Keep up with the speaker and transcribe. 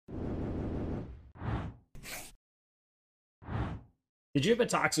Did you have a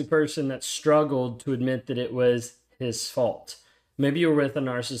toxic person that struggled to admit that it was his fault? Maybe you were with a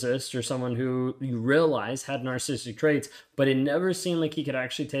narcissist or someone who you realize had narcissistic traits, but it never seemed like he could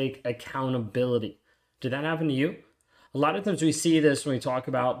actually take accountability. Did that happen to you? A lot of times we see this when we talk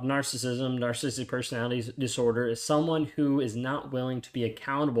about narcissism, narcissistic personality disorder, is someone who is not willing to be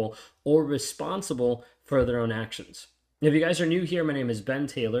accountable or responsible for their own actions. If you guys are new here, my name is Ben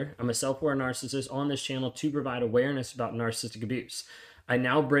Taylor. I'm a self-aware narcissist on this channel to provide awareness about narcissistic abuse. I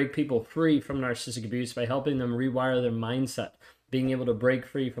now break people free from narcissistic abuse by helping them rewire their mindset, being able to break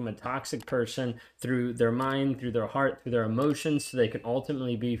free from a toxic person through their mind, through their heart, through their emotions, so they can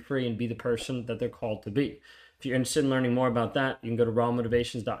ultimately be free and be the person that they're called to be. If you're interested in learning more about that, you can go to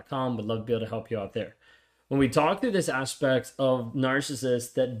rawmotivations.com. Would love to be able to help you out there. When we talk through this aspect of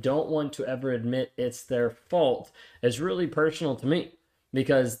narcissists that don't want to ever admit it's their fault, it's really personal to me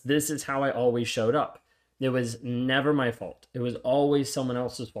because this is how I always showed up. It was never my fault. It was always someone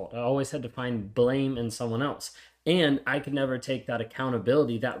else's fault. I always had to find blame in someone else. And I could never take that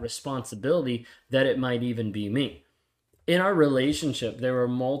accountability, that responsibility that it might even be me. In our relationship, there were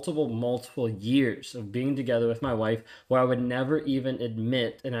multiple years of being together with my wife where I would never even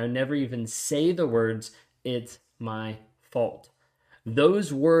admit and I would never even say the words, "It's my fault."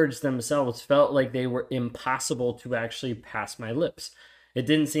 Those words themselves felt like they were impossible to actually pass my lips. It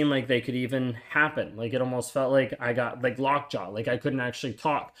didn't seem like they could even happen. Like it almost felt like I got like lockjaw, like I couldn't actually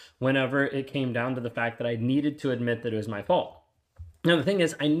talk whenever it came down to the fact that I needed to admit that it was my fault. Now, the thing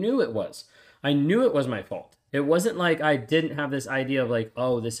is, I knew it was. I knew it was my fault. It wasn't like I didn't have this idea of like,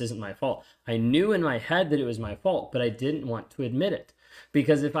 oh, this isn't my fault. I knew in my head that it was my fault, but I didn't want to admit it.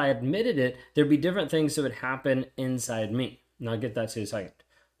 Because if I admitted it, there'd be different things that would happen inside me. And I'll get that to you in a second.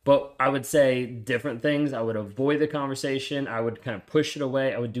 But I would say different things. I would avoid the conversation. I would kind of push it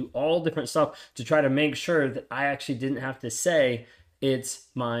away. I would do all different stuff to try to make sure that I actually didn't have to say it's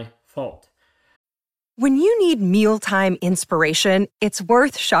my fault. When you need mealtime inspiration, it's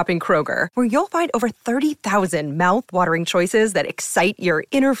worth shopping Kroger, where you'll find over 30,000 mouth-watering choices that excite your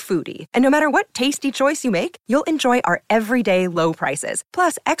inner foodie. And no matter what tasty choice you make, you'll enjoy our everyday low prices,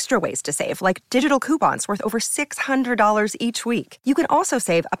 plus extra ways to save, like digital coupons worth over $600 each week. You can also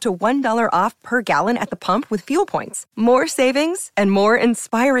save up to $1 off per gallon at the pump with fuel points. More savings and more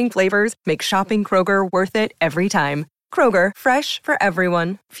inspiring flavors make shopping Kroger worth it every time. Kroger, fresh for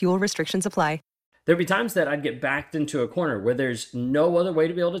everyone. Fuel restrictions apply. There'd be times that I'd get backed into a corner where there's no other way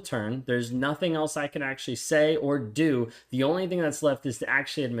to be able to turn. There's nothing else I can actually say or do. The only thing that's left is to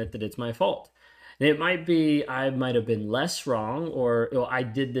actually admit that it's my fault. And it might be I might have been less wrong or I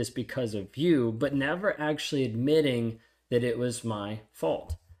did this because of you, but never actually admitting that it was my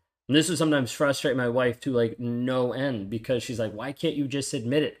fault. And this would sometimes frustrate my wife to like no end because she's like, why can't you just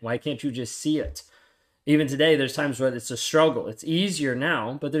admit it? Why can't you just see it? Even today, there's times where it's a struggle. It's easier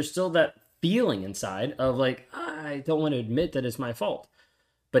now, but there's still that feeling inside of like, I don't want to admit that it's my fault.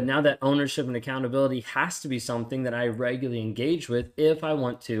 But now that ownership and accountability has to be something that I regularly engage with if I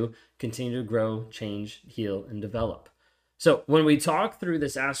want to continue to grow, change, heal, and develop. So when we talk through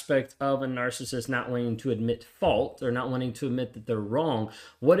this aspect of a narcissist not wanting to admit fault or not wanting to admit that they're wrong,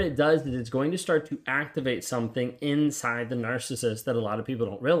 what it does is it's going to start to activate something inside the narcissist that a lot of people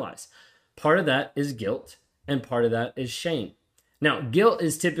don't realize. Part of that is guilt and part of that is shame. Now, guilt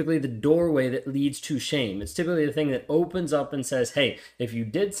is typically the doorway that leads to shame. It's typically the thing that opens up and says, hey, if you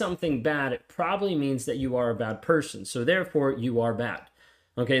did something bad, it probably means that you are a bad person. So therefore, you are bad.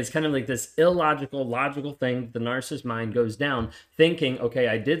 Okay, it's kind of like this illogical, logical thing. The narcissist mind goes down thinking, okay,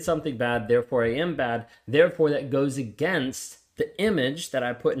 I did something bad, therefore I am bad. Therefore, that goes against the image that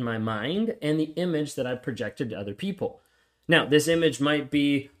I put in my mind and the image that I projected to other people. Now, this image might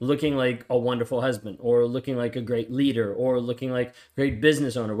be looking like a wonderful husband or looking like a great leader or looking like a great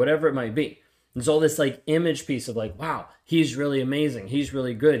business owner, whatever it might be. There's all this like image piece of like, wow, he's really amazing. He's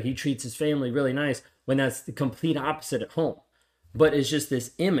really good. He treats his family really nice when that's the complete opposite at home. But it's just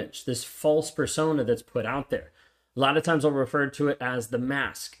this image, this false persona that's put out there. A lot of times I'll refer to it as the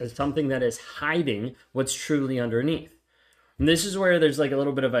mask, as something that is hiding what's truly underneath. And this is where there's like a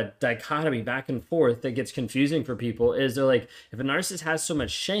little bit of a dichotomy back and forth that gets confusing for people is they're like, if a narcissist has so much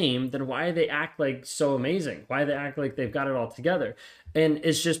shame, then why do they act like so amazing? Why do they act like they've got it all together? And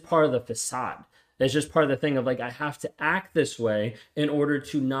it's just part of the facade. It's just part of the thing of like, I have to act this way in order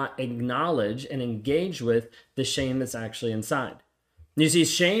to not acknowledge and engage with the shame that's actually inside. You see,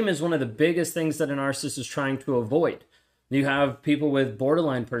 shame is one of the biggest things that a narcissist is trying to avoid. You have people with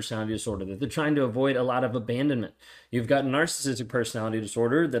borderline personality disorder that they're trying to avoid a lot of abandonment. You've got narcissistic personality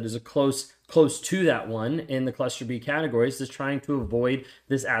disorder that is a close to that one in the cluster B categories that's trying to avoid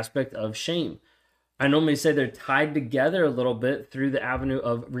this aspect of shame. I normally say they're tied together a little bit through the avenue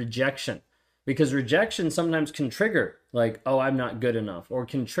of rejection. Because rejection sometimes can trigger, like, oh, I'm not good enough, or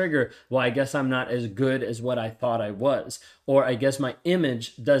can trigger, well, I guess I'm not as good as what I thought I was, or I guess my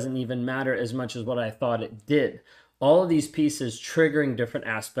image doesn't even matter as much as what I thought it did. All of these pieces triggering different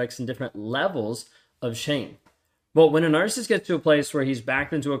aspects and different levels of shame. Well, when a narcissist gets to a place where he's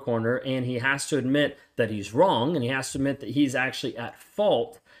backed into a corner and he has to admit that he's wrong and he has to admit that he's actually at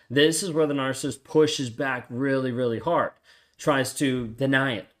fault, this is where the narcissist pushes back really, really hard, tries to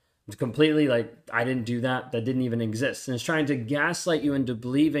deny it. It's completely like, I didn't do that. That didn't even exist. And is trying to gaslight you into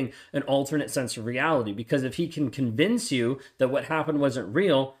believing an alternate sense of reality. Because if he can convince you that what happened wasn't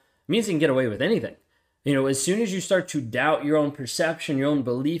real, it means he can get away with anything. You know, as soon as you start to doubt your own perception, your own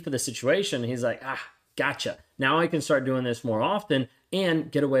belief of the situation, he's like, gotcha. Now I can start doing this more often and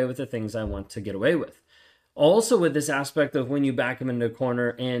get away with the things I want to get away with. Also, with this aspect of when you back him into a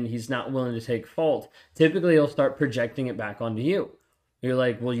corner and he's not willing to take fault, typically he'll start projecting it back onto you. You're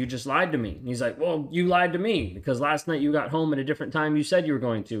like, well, you just lied to me. And he's like, well, you lied to me because last night you got home at a different time you said you were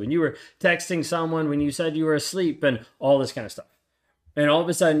going to. And you were texting someone when you said you were asleep and all this kind of stuff. And all of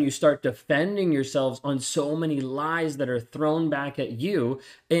a sudden you start defending yourselves on so many lies that are thrown back at you.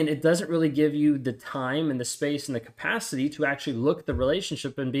 And it doesn't really give you the time and the space and the capacity to actually look at the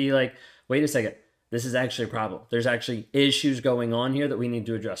relationship and be like, wait a second, this is actually a problem. There's actually issues going on here that we need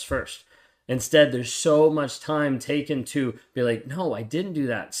to address first. Instead, there's so much time taken to be like, no, I didn't do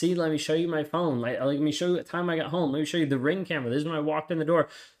that. See, let me show you my phone. Let me show you what time I got home. Let me show you the Ring camera. This is when I walked in the door.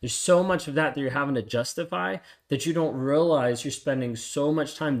 There's so much of that you're having to justify that you don't realize you're spending so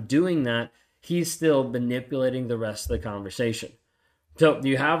much time doing that. He's still manipulating the rest of the conversation. So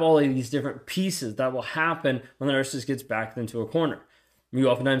you have all of these different pieces that will happen when the narcissist gets backed into a corner. You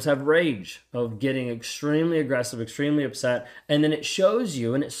oftentimes have rage of getting extremely aggressive, extremely upset, and then it shows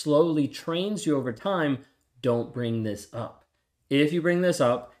you and it slowly trains you over time, don't bring this up. If you bring this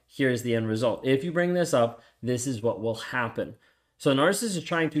up, here's the end result. If you bring this up, this is what will happen. So a narcissist is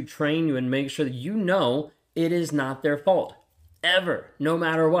trying to train you and make sure that you know it is not their fault, ever, no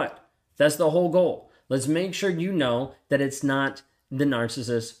matter what. That's the whole goal. Let's make sure you know that it's not the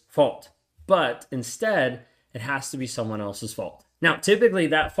narcissist's fault, but instead, it has to be someone else's fault. Now, typically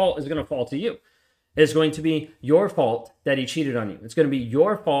that fault is going to fall to you. It's going to be your fault that he cheated on you. It's going to be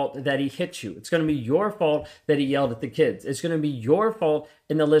your fault that he hit you. It's going to be your fault that he yelled at the kids. It's going to be your fault,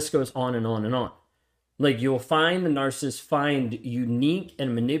 and the list goes on and on and on. Like, you'll find the narcissist find unique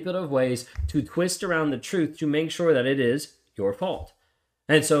and manipulative ways to twist around the truth to make sure that it is your fault.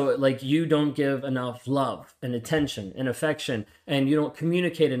 And so, like, you don't give enough love and attention and affection, and you don't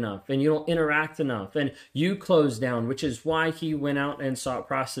communicate enough, and you don't interact enough, and you close down, which is why he went out and sought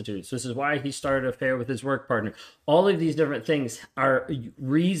prostitutes. This is why he started an affair with his work partner. All of these different things are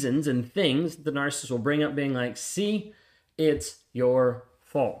reasons and things the narcissist will bring up being like, see, it's your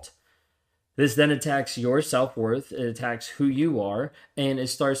fault. This then attacks your self-worth, it attacks who you are, and it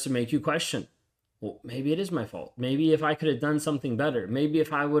starts to make you question. Well, maybe it is my fault. Maybe if I could have done something better. Maybe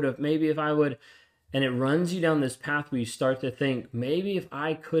if I would. And it runs you down this path where you start to think, maybe if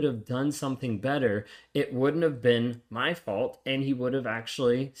I could have done something better, it wouldn't have been my fault and he would have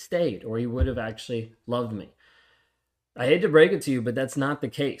actually stayed or he would have actually loved me. I hate to break it to you, but that's not the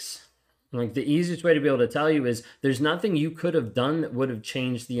case. Like, the easiest way to be able to tell you is there's nothing you could have done that would have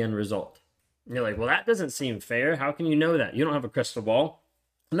changed the end result. And you're like, well, that doesn't seem fair. How can you know that? You don't have a crystal ball.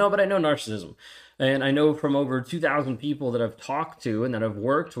 No, but I know narcissism. And I know from over 2,000 people that I've talked to and that I've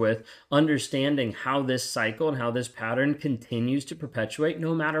worked with, understanding how this cycle and how this pattern continues to perpetuate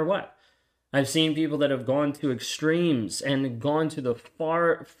no matter what. I've seen people that have gone to extremes and gone to the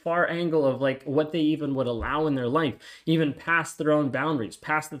far angle of like what they even would allow in their life, even past their own boundaries,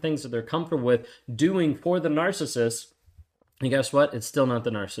 past the things that they're comfortable with doing for the narcissist. And guess what? It's still not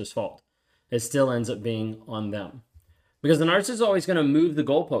the narcissist's fault. It still ends up being on them. Because the narcissist is always going to move the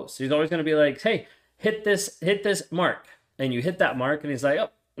goalposts. He's always going to be like, hey, hit this mark. And you hit that mark, and he's like, oh,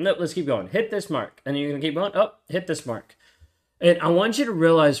 no, let's keep going. Hit this mark. And you're going to keep going, oh, hit this mark. And I want you to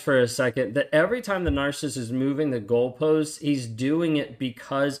realize for a second that every time the narcissist is moving the goalposts, he's doing it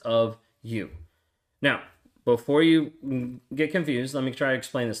because of you. Now, before you get confused, let me try to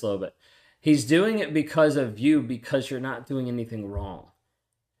explain this a little bit. He's doing it because of you because you're not doing anything wrong.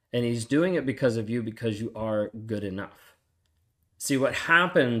 And he's doing it because of you because you are good enough. See, what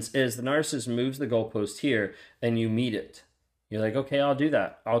happens is the narcissist moves the goalpost here and you meet it. You're like, okay, I'll do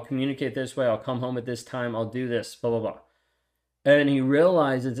that. I'll communicate this way. I'll come home at this time. I'll do this, blah, blah, blah. And he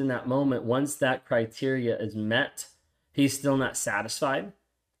realizes in that moment, once that criteria is met, he's still not satisfied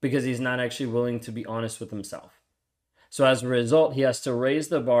because he's not actually willing to be honest with himself. So as a result, he has to raise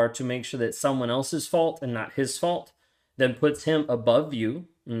the bar to make sure that it's someone else's fault and not his fault, then puts him above you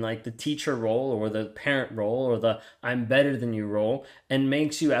in like the teacher role or the parent role or the I'm better than you role, and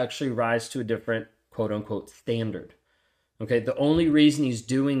makes you actually rise to a different quote unquote standard. Okay, the only reason he's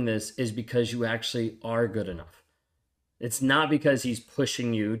doing this is because you actually are good enough. It's not because he's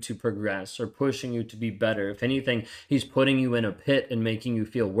pushing you to progress or pushing you to be better. If anything, he's putting you in a pit and making you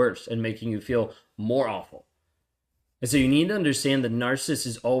feel worse and making you feel more awful. And so you need to understand that narcissist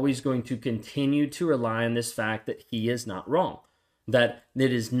is always going to continue to rely on this fact that he is not wrong, that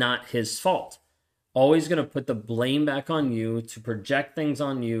it is not his fault. Always going to put the blame back on you, to project things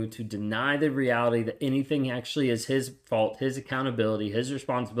on you, to deny the reality that anything actually is his fault, his accountability, his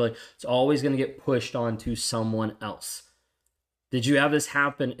responsibility. It's always going to get pushed on to someone else. Did you have this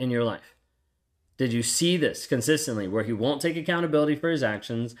happen in your life? Did you see this consistently where he won't take accountability for his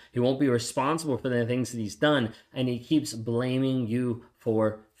actions, he won't be responsible for the things that he's done, and he keeps blaming you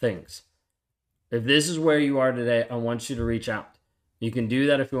for things? If this is where you are today, I want you to reach out. You can do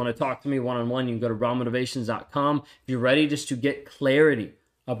that if you want to talk to me one-on-one. You can go to rawmotivations.com. If you're ready just to get clarity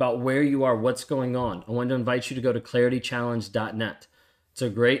about where you are, what's going on, I want to invite you to go to claritychallenge.net. It's a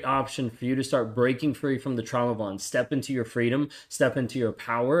great option for you to start breaking free from the trauma bond, step into your freedom, step into your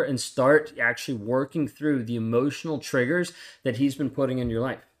power, and start actually working through the emotional triggers that he's been putting in your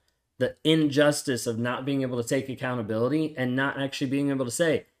life. The injustice of not being able to take accountability and not actually being able to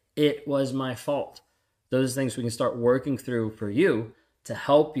say, it was my fault. Those things we can start working through for you to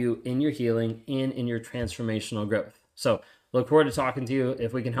help you in your healing and in your transformational growth. So look forward to talking to you.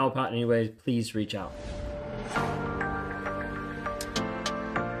 If we can help out in any way, please reach out.